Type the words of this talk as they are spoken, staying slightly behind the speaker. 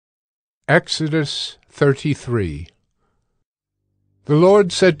Exodus 33. The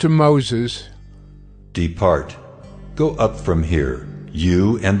Lord said to Moses, Depart, go up from here,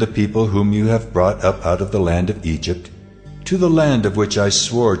 you and the people whom you have brought up out of the land of Egypt, to the land of which I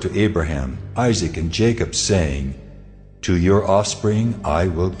swore to Abraham, Isaac, and Jacob, saying, To your offspring I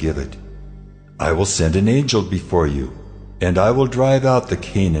will give it. I will send an angel before you, and I will drive out the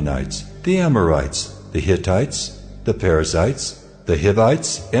Canaanites, the Amorites, the Hittites, the Perizzites, the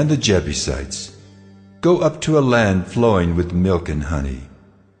Hivites, and the Jebusites. Go up to a land flowing with milk and honey.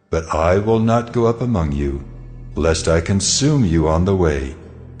 But I will not go up among you, lest I consume you on the way,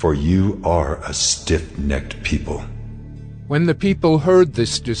 for you are a stiff-necked people. When the people heard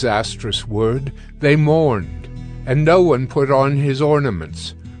this disastrous word, they mourned, and no one put on his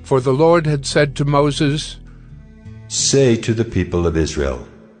ornaments, for the Lord had said to Moses, Say to the people of Israel,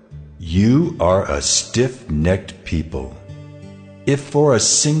 You are a stiff-necked people. If for a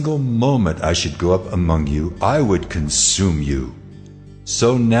single moment I should go up among you, I would consume you.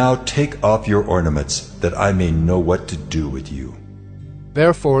 So now take off your ornaments, that I may know what to do with you.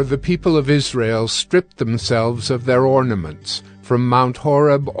 Therefore the people of Israel stripped themselves of their ornaments from Mount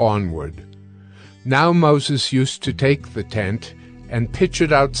Horeb onward. Now Moses used to take the tent and pitch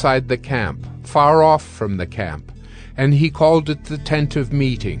it outside the camp, far off from the camp, and he called it the tent of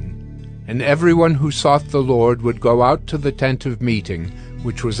meeting. And everyone who sought the Lord would go out to the tent of meeting,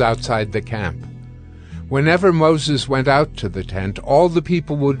 which was outside the camp. Whenever Moses went out to the tent, all the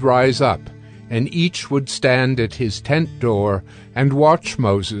people would rise up, and each would stand at his tent door and watch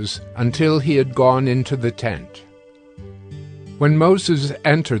Moses until he had gone into the tent. When Moses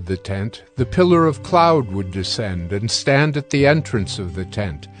entered the tent, the pillar of cloud would descend and stand at the entrance of the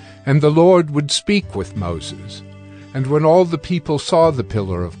tent, and the Lord would speak with Moses. And when all the people saw the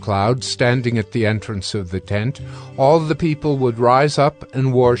pillar of cloud standing at the entrance of the tent, all the people would rise up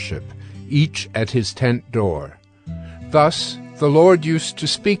and worship, each at his tent door. Thus the Lord used to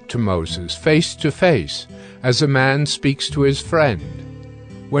speak to Moses face to face, as a man speaks to his friend.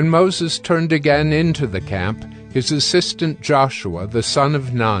 When Moses turned again into the camp, his assistant Joshua, the son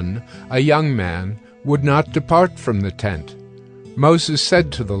of Nun, a young man, would not depart from the tent. Moses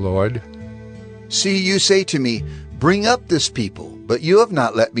said to the Lord, See, you say to me, Bring up this people, but you have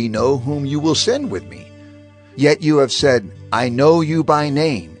not let me know whom you will send with me. Yet you have said, I know you by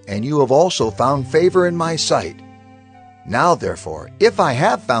name, and you have also found favor in my sight. Now therefore, if I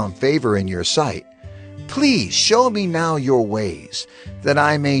have found favor in your sight, please show me now your ways, that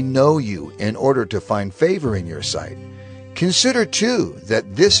I may know you in order to find favor in your sight. Consider too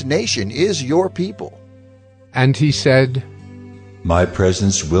that this nation is your people. And he said, My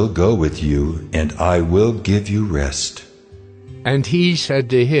presence will go with you, and I will give you rest. And he said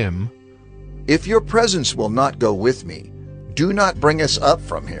to him, If your presence will not go with me, do not bring us up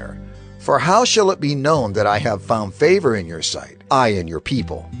from here. For how shall it be known that I have found favor in your sight, I and your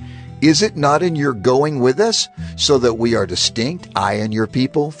people? Is it not in your going with us, so that we are distinct, I and your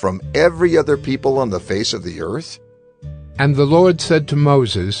people, from every other people on the face of the earth? And the Lord said to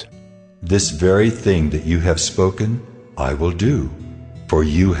Moses, This very thing that you have spoken, I will do, for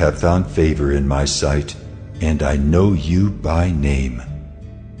you have found favor in my sight, and I know you by name.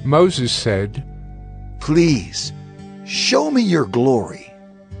 Moses said, Please, show me your glory.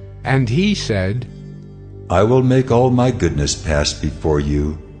 And he said, I will make all my goodness pass before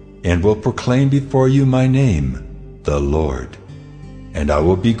you, and will proclaim before you my name, the Lord. And I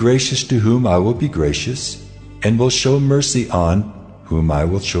will be gracious to whom I will be gracious, and will show mercy on whom I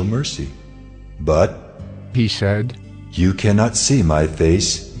will show mercy. But, he said, You cannot see my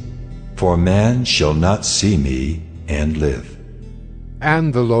face, for man shall not see me and live.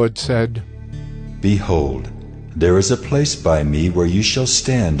 And the Lord said, Behold, there is a place by me where you shall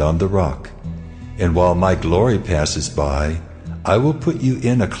stand on the rock. And while my glory passes by, I will put you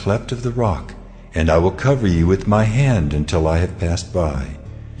in a cleft of the rock, and I will cover you with my hand until I have passed by.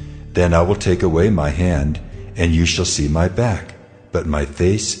 Then I will take away my hand, and you shall see my back, but my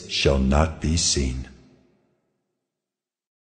face shall not be seen.